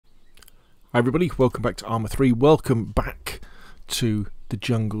Hi everybody, welcome back to Arma 3. Welcome back to the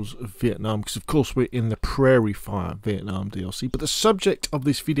jungles of Vietnam, because of course we're in the Prairie Fire Vietnam DLC, but the subject of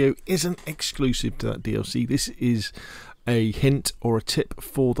this video isn't exclusive to that DLC. This is a hint or a tip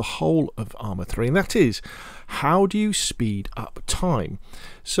for the whole of Arma 3, and that is, how do you speed up time?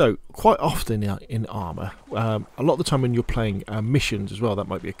 So quite often in Arma, a lot of the time when you're playing missions as well, that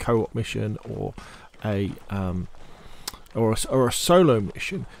might be a co-op mission or a solo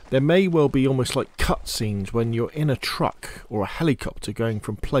mission, there may well be almost like cutscenes when you're in a truck or a helicopter going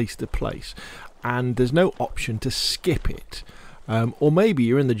from place to place and there's no option to skip it. Or maybe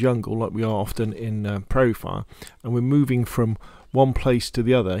you're in the jungle like we are often in Prairie Fire, and we're moving from one place to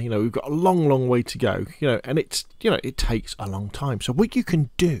the other. We've got a long way to go, and it takes a long time. So what you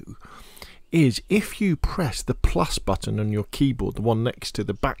can do is, if you press the plus button on your keyboard, the one next to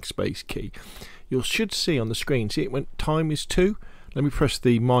the backspace key, you should see on the screen, see it when time is 2. Let me press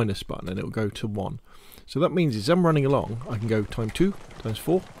the minus button and it will go to 1. So that means as I'm running along, I can go time 2 times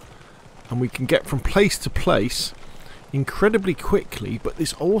 4, and we can get from place to place incredibly quickly. But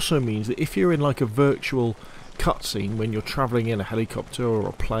this also means that if you're in like a virtual cutscene when you're traveling in a helicopter or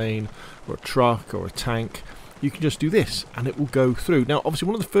a plane or a truck or a tank, you can just do this and it will go through. Now obviously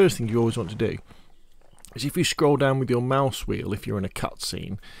one of the first things you always want to do is, if you scroll down with your mouse wheel, if you're in a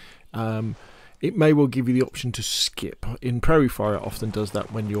cutscene, it may well give you the option to skip. In Prairie Fire it often does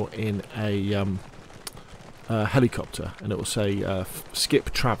that when you're in a helicopter, and it will say skip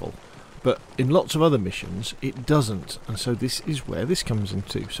travel. But in lots of other missions it doesn't, and so this is where this comes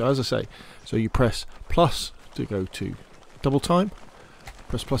into. So as I say, so you press plus to go to double time,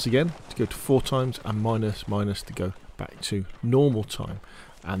 press plus again to go to 4 times, and minus to go back to normal time.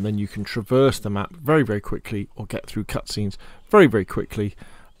 And then you can traverse the map very quickly, or get through cutscenes very quickly.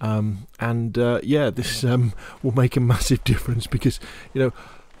 This will make a massive difference, because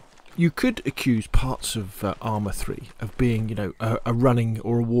you could accuse parts of Arma 3 of being a running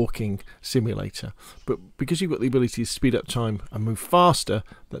or a walking simulator, but because you've got the ability to speed up time and move faster,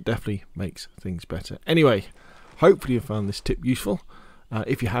 that definitely makes things better. Anyway, hopefully you found this tip useful.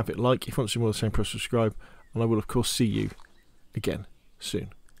 If you have, it like. If you want to see more of the same, press subscribe, and I will of course see you again soon.